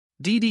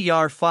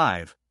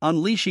DDR5,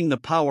 Unleashing the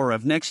Power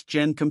of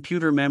Next-Gen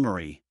Computer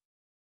Memory.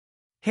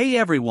 Hey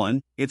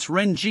everyone, it's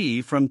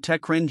Renjee from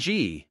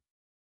TechRanjee.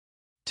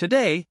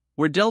 Today,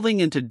 we're delving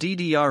into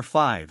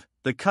DDR5,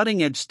 the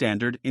cutting-edge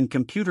standard in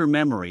computer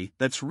memory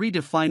that's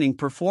redefining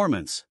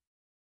performance.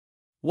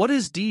 What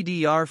is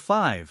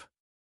DDR5?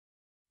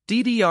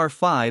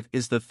 DDR5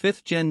 is the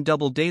 5th-gen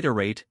double data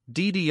rate,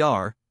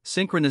 DDR,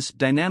 synchronous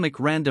dynamic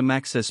random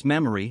access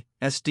memory,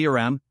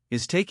 SDRAM,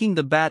 is taking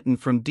the baton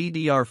from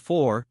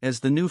DDR4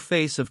 as the new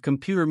face of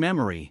computer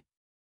memory.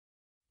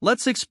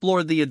 Let's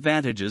explore the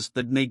advantages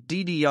that make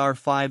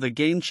DDR5 a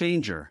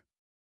game-changer.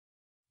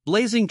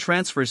 Blazing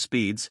transfer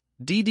speeds,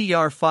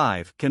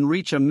 DDR5 can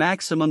reach a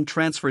maximum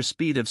transfer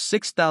speed of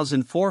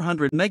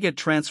 6,400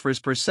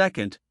 megatransfers per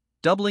second,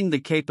 doubling the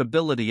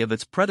capability of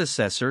its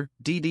predecessor,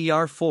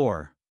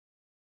 DDR4.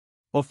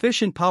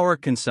 Efficient power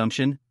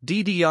consumption,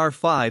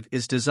 DDR5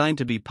 is designed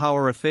to be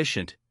power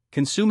efficient,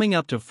 consuming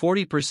up to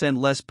 40%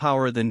 less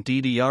power than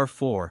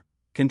DDR4,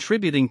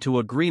 contributing to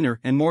a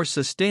greener and more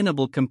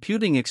sustainable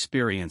computing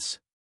experience.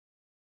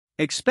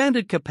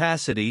 Expanded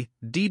capacity,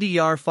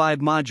 DDR5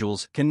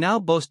 modules can now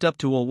boast up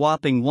to a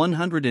whopping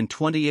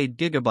 128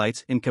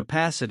 GB in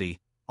capacity,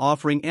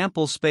 offering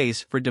ample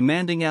space for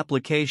demanding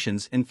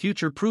applications and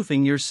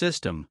future-proofing your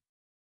system.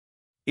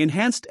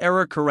 Enhanced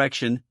error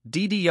correction,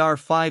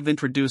 DDR5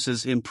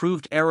 introduces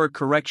improved error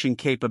correction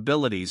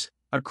capabilities,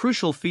 a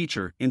crucial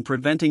feature in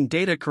preventing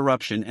data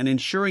corruption and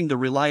ensuring the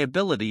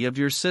reliability of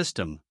your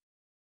system.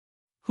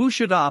 Who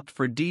should opt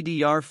for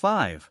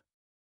DDR5?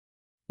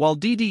 While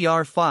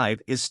DDR5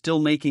 is still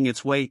making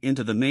its way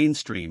into the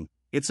mainstream,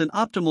 it's an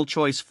optimal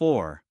choice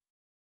for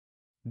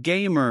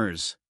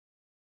gamers,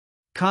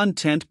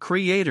 content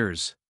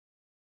creators,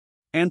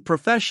 and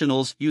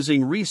professionals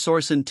using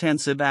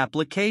resource-intensive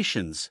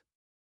applications.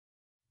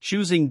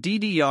 Choosing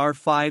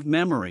DDR5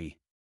 memory.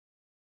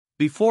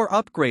 Before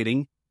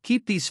upgrading,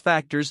 keep these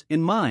factors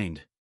in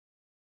mind.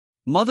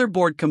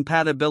 Motherboard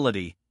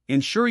compatibility.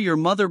 Ensure your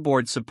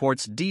motherboard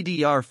supports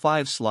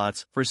DDR5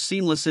 slots for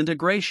seamless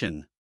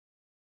integration.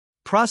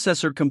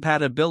 Processor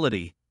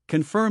compatibility.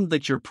 Confirm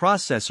that your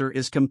processor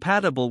is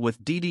compatible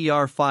with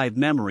DDR5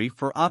 memory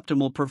for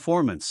optimal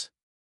performance.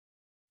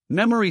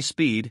 Memory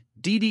speed.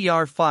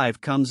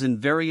 DDR5 comes in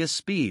various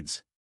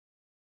speeds.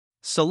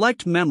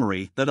 Select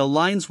memory that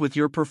aligns with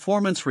your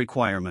performance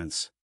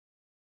requirements.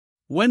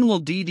 When will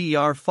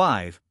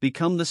DDR5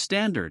 become the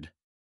standard?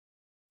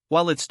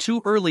 While it's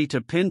too early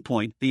to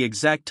pinpoint the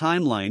exact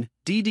timeline,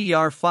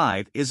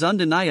 DDR5 is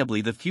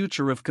undeniably the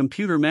future of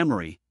computer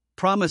memory,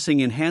 promising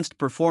enhanced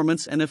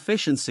performance and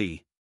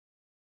efficiency.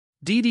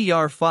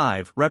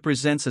 DDR5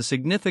 represents a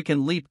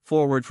significant leap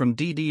forward from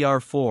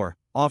DDR4,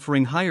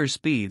 offering higher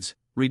speeds,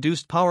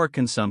 reduced power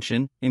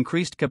consumption,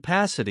 increased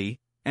capacity,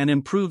 and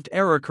improved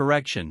error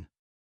correction.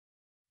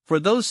 For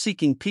those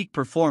seeking peak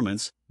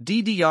performance,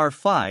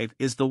 DDR5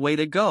 is the way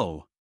to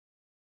go.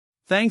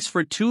 Thanks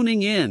for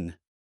tuning in.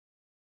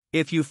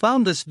 If you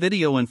found this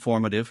video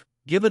informative,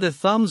 give it a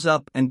thumbs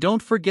up and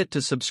don't forget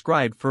to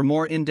subscribe for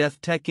more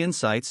in-depth tech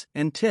insights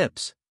and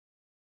tips.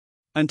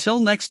 Until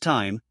next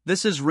time,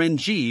 this is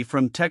Renjee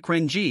from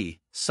TechRanjee,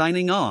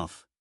 signing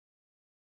off.